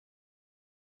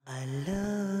I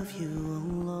love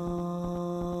you,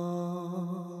 Allah.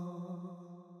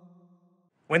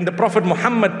 When the Prophet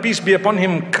Muhammad, peace be upon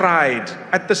him, cried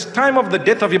at the time of the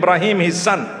death of Ibrahim, his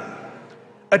son,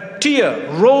 a tear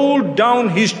rolled down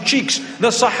his cheeks. The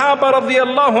Sahaba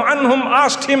radiallahu anhum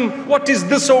asked him, "What is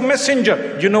this, O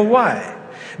Messenger?" You know why?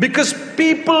 Because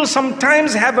people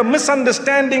sometimes have a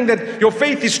misunderstanding that your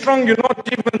faith is strong, you're not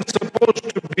even supposed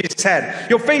to be sad.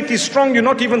 Your faith is strong, you're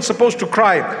not even supposed to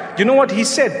cry. You know what he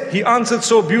said? He answered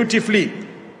so beautifully.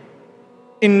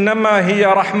 إِنَّمَا هِيَ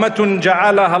رَحْمَةٌ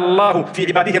جَعَلَهَا اللَّهُ فِي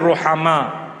عِبَادِهِ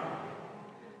الرُّحَمَاءِ.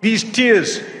 These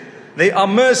tears, they are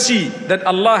mercy that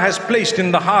Allah has placed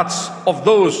in the hearts of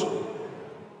those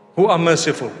who are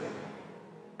merciful.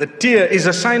 The tear is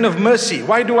a sign of mercy.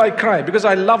 Why do I cry? Because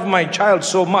I love my child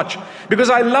so much.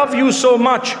 Because I love you so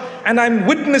much. And I'm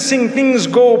witnessing things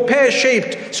go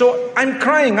pear-shaped. So I'm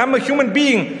crying. I'm a human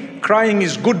being. Crying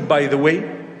is good, by the way.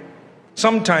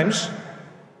 Sometimes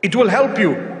it will help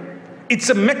you.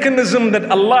 It's a mechanism that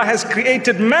Allah has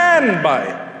created man by.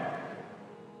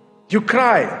 You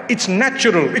cry. It's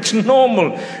natural. It's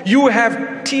normal. You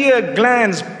have tear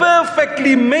glands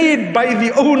perfectly made by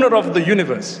the owner of the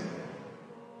universe.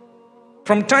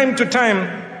 From time to time,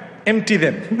 empty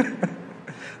them.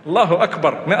 Allahu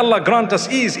Akbar. May Allah grant us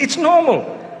ease. It's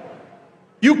normal.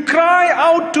 You cry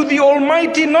out to the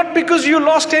Almighty not because you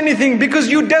lost anything, because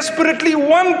you desperately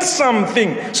want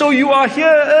something. So you are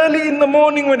here early in the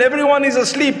morning when everyone is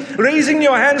asleep, raising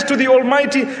your hands to the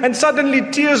Almighty, and suddenly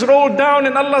tears roll down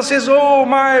and Allah says, "Oh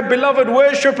my beloved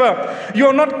worshipper,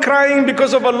 you're not crying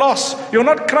because of a loss. You're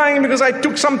not crying because I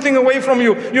took something away from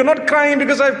you. You're not crying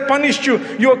because I've punished you.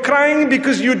 You're crying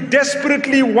because you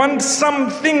desperately want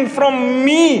something from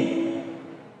me."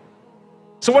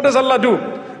 So what does Allah do?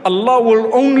 Allah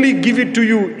will only give it to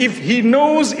you if He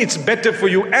knows it's better for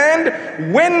you,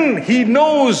 and when He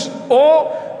knows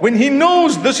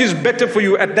this is better for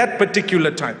you at that particular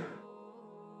time.